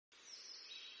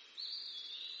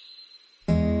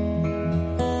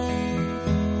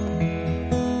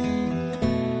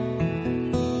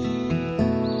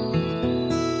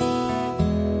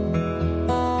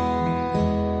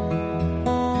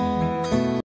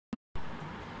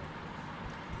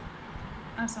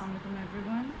अस्सलाम वालेकुम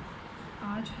एवरीवन।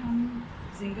 आज हम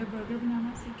जिंगर बर्गर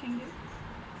बनाना सीखेंगे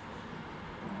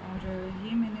और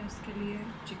ये मैंने उसके लिए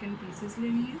चिकन पीसेस ले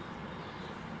लिए हैं।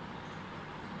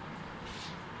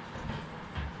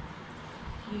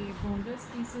 ये बोनलेस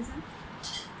पीसेस हैं।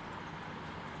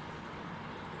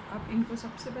 अब इनको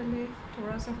सबसे पहले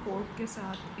थोड़ा सा फोर्क के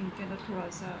साथ इनके अंदर थोड़ा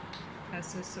सा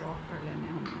ऐसे सॉफ्ट कर लेना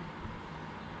है हमने,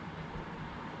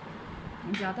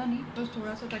 ज़्यादा नहीं, बस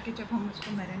थोड़ा सा, ताकि जब हम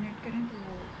इसको मैरिनेट करें तो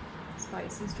वो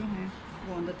स्पाइसेस जो हैं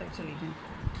वो अंदर तक चली जाएं।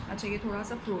 अच्छा, ये थोड़ा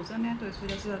सा फ्रोज़न है तो इस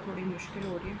वजह से थोड़ी मुश्किल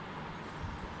हो रही है।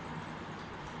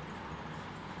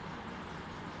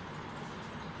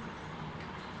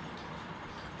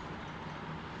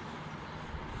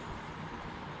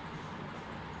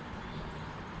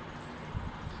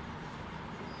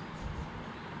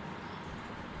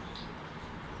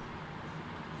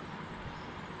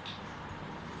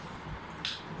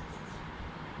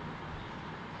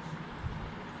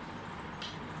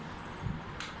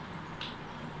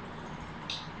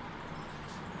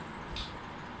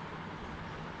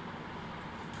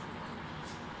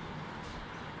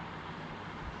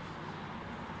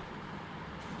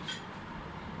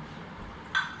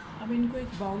 अब इनको एक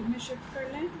बाउल में शिफ्ट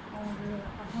कर लें और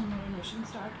अब हम मैरिनेशन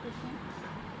स्टार्ट करते हैं।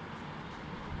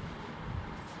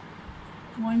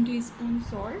 1 टीस्पून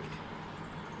सॉल्ट,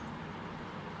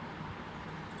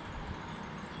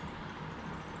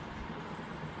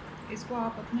 इसको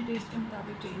आप अपने टेस्ट के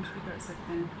मुताबिक चेंज भी कर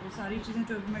सकते हैं। तो सारी चीज़ें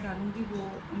जो मैं डालूँगी वो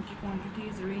उनकी क्वांटिटी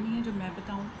ज़रूरी नहीं है, जो मैं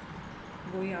बताऊँ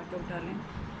वही आप लोग डालें।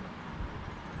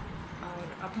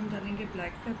 और अब हम डालेंगे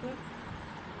ब्लैक पेपर।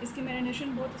 इसकी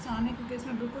मैरिनेशन बहुत आसान है क्योंकि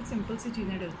इसमें बिल्कुल सिंपल सी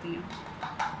चीज़ें डलती हैं।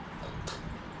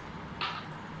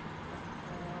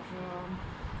 और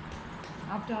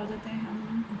अब डाल देते हैं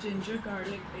हम जिंजर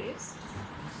गार्लिक पेस्ट।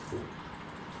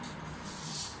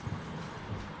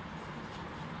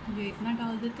 ये इतना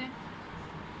डाल देते हैं,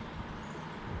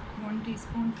 1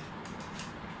 टीस्पून।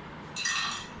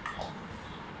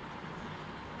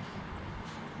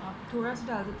 आप थोड़ा सा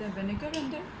डाल देते हैं विनेगर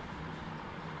अंदर,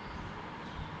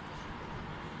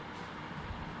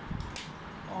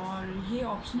 और ये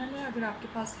ऑप्शनल है, अगर आपके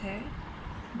पास है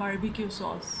बारबेक्यू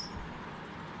सॉस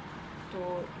तो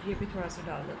ये भी थोड़ा सा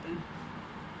डाल देते हैं।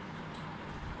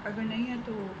 अगर नहीं है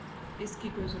तो इसकी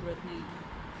कोई ज़रूरत नहीं है,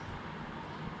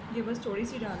 ये बस थोड़ी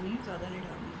सी डालनी है, ज़्यादा नहीं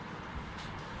डालनी।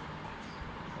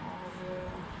 और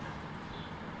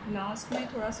लास्ट में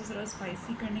थोड़ा सा ज़रा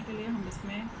स्पाइसी करने के लिए हम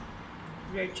इसमें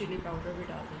रेड चिली पाउडर भी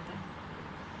डाल देते हैं।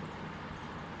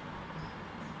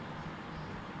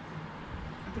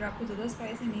 अगर आपको ज़्यादा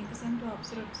स्पाइसी नहीं पसंद तो आप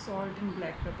सिर्फ salt and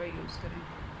black pepper use करें।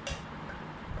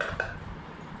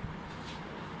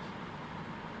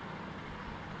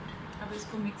 अब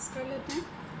इसको मिक्स कर लेते हैं।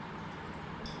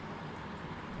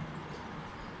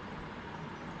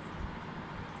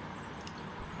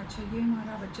 अच्छा, ये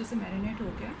हमारा अच्छे से मैरिनेट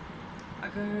हो गया।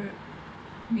 अगर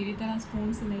मेरी तरह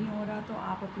स्पून से नहीं हो रहा तो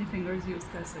आप अपने फिंगर्स यूज़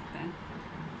कर सकते हैं,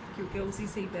 क्योंकि उसी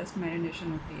से ही बेस्ट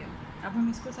मैरिनेशन होती है। अब हम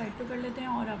इसको साइड पे कर लेते हैं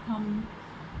और अब हम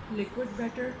लिक्विड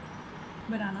बैटर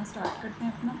बनाना स्टार्ट करते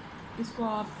हैं अपना। इसको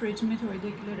आप फ्रिज में थोड़ी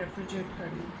देर के लिए रेफ्रिजरेट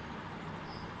कर लें।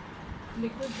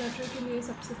 लिक्विड बैटर के लिए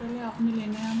सबसे पहले आपने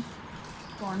लेना है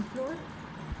कॉर्नफ्लोर।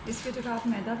 इसके जगह आप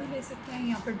मैदा भी ले सकते हैं,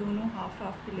 या फिर दोनों हाफ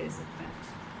हाफ भी ले सकते हैं।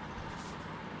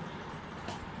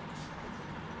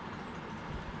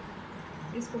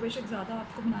 इसको बेशक ज़्यादा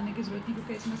आपको बनाने की ज़रूरत नहीं,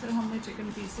 क्योंकि इसमें सिर्फ हमने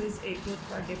चिकन पीसेस 1-2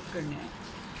 बार डिप करने हैं।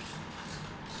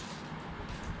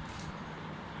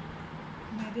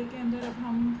 मैदे के अंदर अब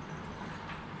हम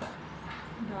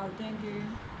डाल देंगे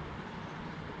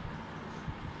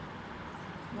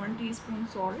 1 टीस्पून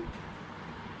सॉल्ट,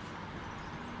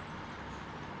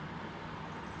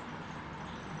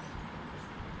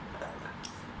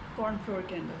 कॉर्नफ्लोर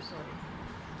के अंदर, सॉरी,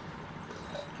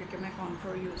 क्योंकि मैं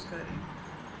कॉर्नफ्लोर यूज़ कर रही हूँ।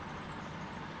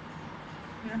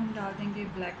 फिर हम डाल देंगे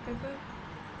ब्लैक पेपर,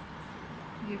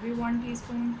 ये भी 1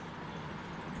 टीस्पून।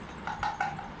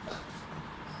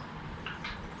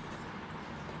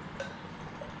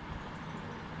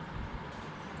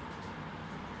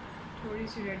 थोड़ी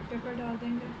सी रेड पेपर डाल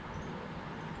देंगे,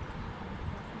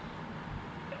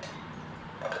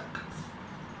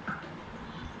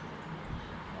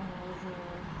 और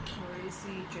थोड़ी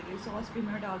सी चिली सॉस भी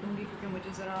मैं डाल दूँगी, क्योंकि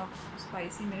मुझे ज़रा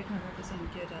स्पाइसी मेरे घर में पसंद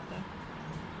किया जाता है,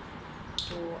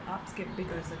 तो आप स्किप भी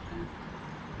कर सकते हैं।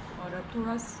 और अब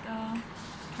थोड़ा सा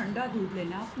ठंडा दूध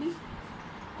लेना आपने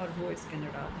और वो इसके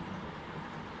अंदर डाल देना।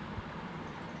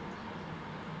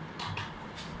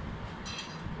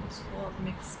 इसको अब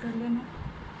मिक्स कर लेना।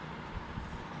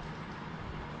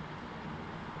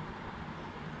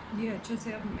 ये अच्छे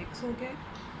से अब मिक्स हो गया।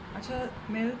 अच्छा,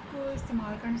 मिल्क को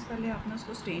इस्तेमाल करने से पहले आपने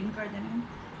उसको स्टेन कर देना है।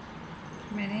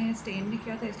 मैंने स्टेन नहीं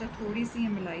किया था, इसलिए थोड़ी सी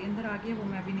मलाई अंदर आ गई है, वो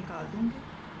मैं अभी निकाल दूँगी।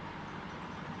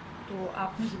 तो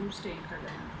आपने ज़रूर स्टेन कर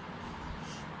लेना।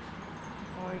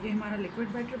 और ये हमारा लिक्विड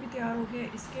बैटर भी तैयार हो गया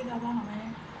है। इसके अलावा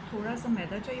हमें थोड़ा सा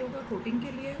मैदा चाहिए होगा कोटिंग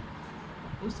के लिए।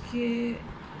 उसके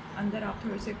अंदर आप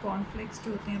थोड़े से कॉर्नफ्लेक्स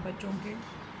जो होते हैं बच्चों के,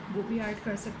 वो भी ऐड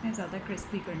कर सकते हैं ज़्यादा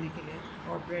क्रिस्पी करने के लिए,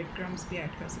 और ब्रेड क्रम्स भी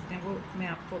ऐड कर सकते हैं, वो मैं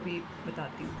आपको भी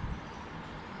बताती हूँ।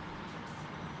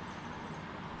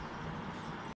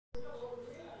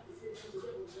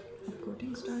 अब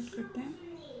कोटिंग स्टार्ट करते हैं।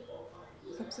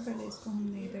 सबसे पहले इसको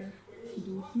हमने इधर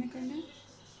दूध में करना है,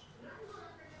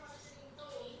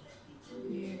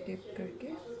 ये डिप करके,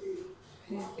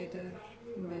 फिर इधर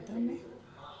मैदा में,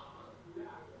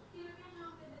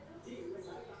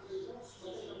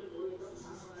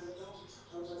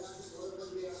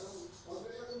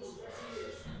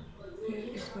 फिर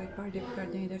इसको एक बार डिप कर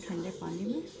दें इधर ठंडे पानी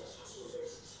में,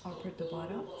 और फिर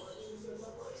दोबारा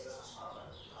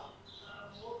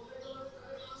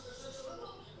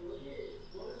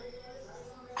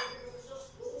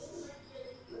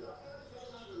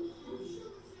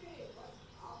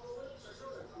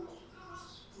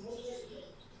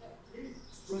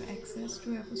और एक्सेस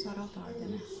जो है वो सारा उतार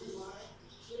देना है।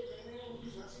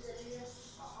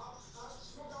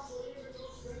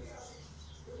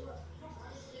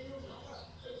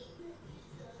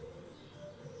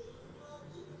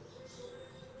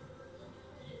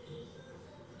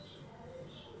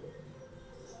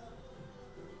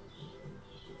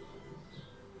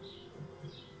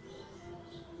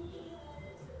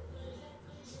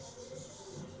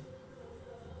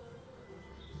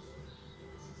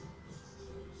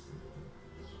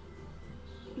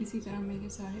 इसी तरह मैं ये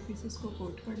सारे पीसेस को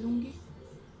कोट कर लूँगी।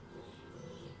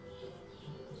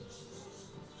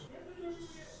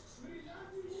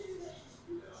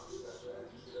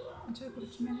 अच्छा,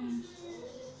 कुछ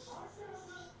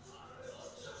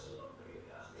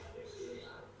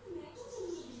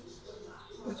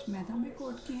मैदा में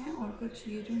कोट किए हैं, और कुछ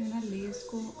ये जो है ना लेस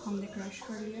को हमने क्रश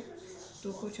कर लिया,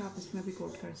 तो कुछ आप इसमें भी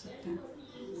कोट कर सकते हैं।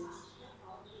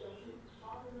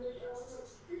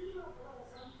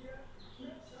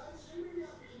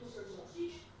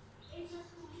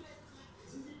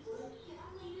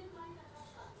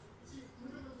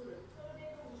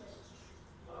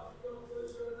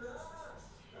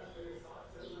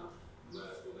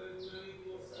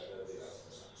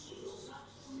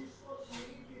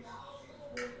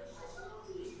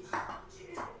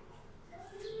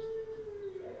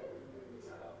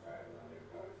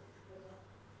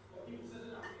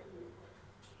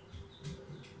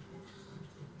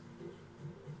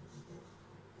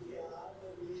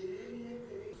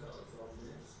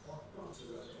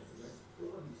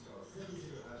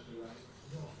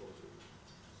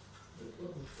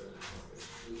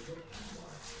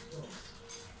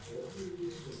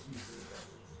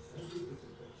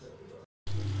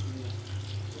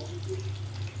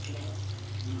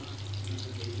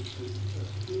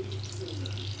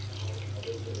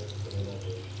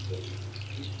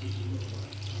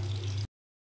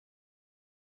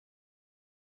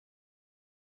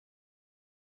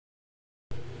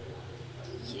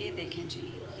 ये देखें जी,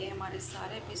 ये हमारे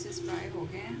सारे पीसेस फ्राई हो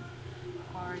गए हैं,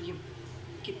 और ये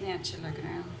कितने अच्छे लग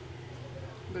रहे हैं,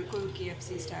 बिल्कुल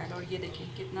KFC स्टाइल। और ये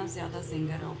देखें कितना ज़्यादा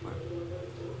जिंगर है ऊपर।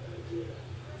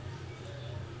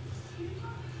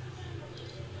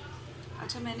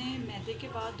 अच्छा, मैंने मैदे के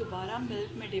बाद दोबारा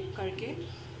मिल्क में डिप करके,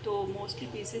 तो मोस्टली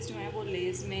पीसेस जो हैं वो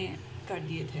लेज़ में कर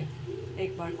दिए थे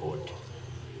एक बार कोट,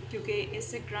 क्योंकि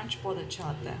इससे क्रंच बहुत अच्छा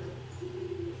आता है।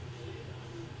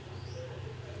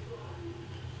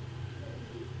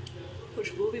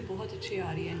 खुशबू भी बहुत अच्छी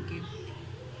आ रही है इनकी।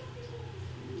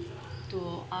 तो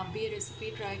आप भी ये रेसिपी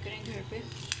ट्राई करें घर पे।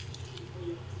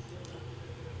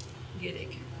 ये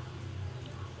देखें,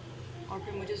 और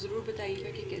फिर मुझे ज़रूर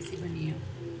बताइएगा कि कैसी बनी है।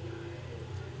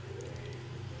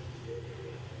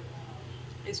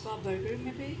 इसको आप बर्गर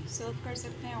में भी सर्व कर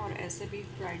सकते हैं, और ऐसे भी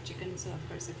फ्राइड चिकन सर्व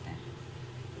कर सकते हैं।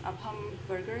 अब हम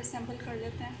बर्गर असेंबल कर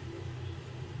लेते हैं।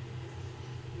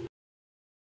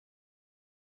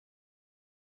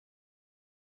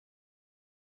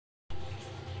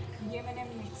 ये मैंने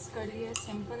मिक्स कर लिया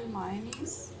सिंपल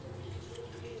मायोनीज़,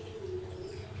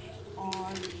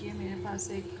 और ये मेरे पास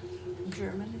एक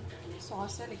जर्मन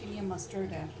सॉस है, लेकिन ये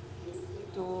मस्टर्ड है,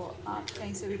 तो आप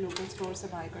कहीं से भी लोकल स्टोर से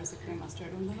बाय कर सकते हैं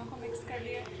मस्टर्ड। उन दोनों को मिक्स कर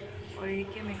लिया, और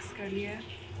एक ये मिक्स कर लिया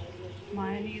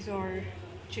मायोनीज़ और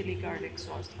चिली गार्लिक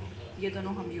सॉस को, ये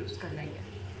दोनों हम यूज़ कर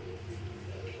लेंगे।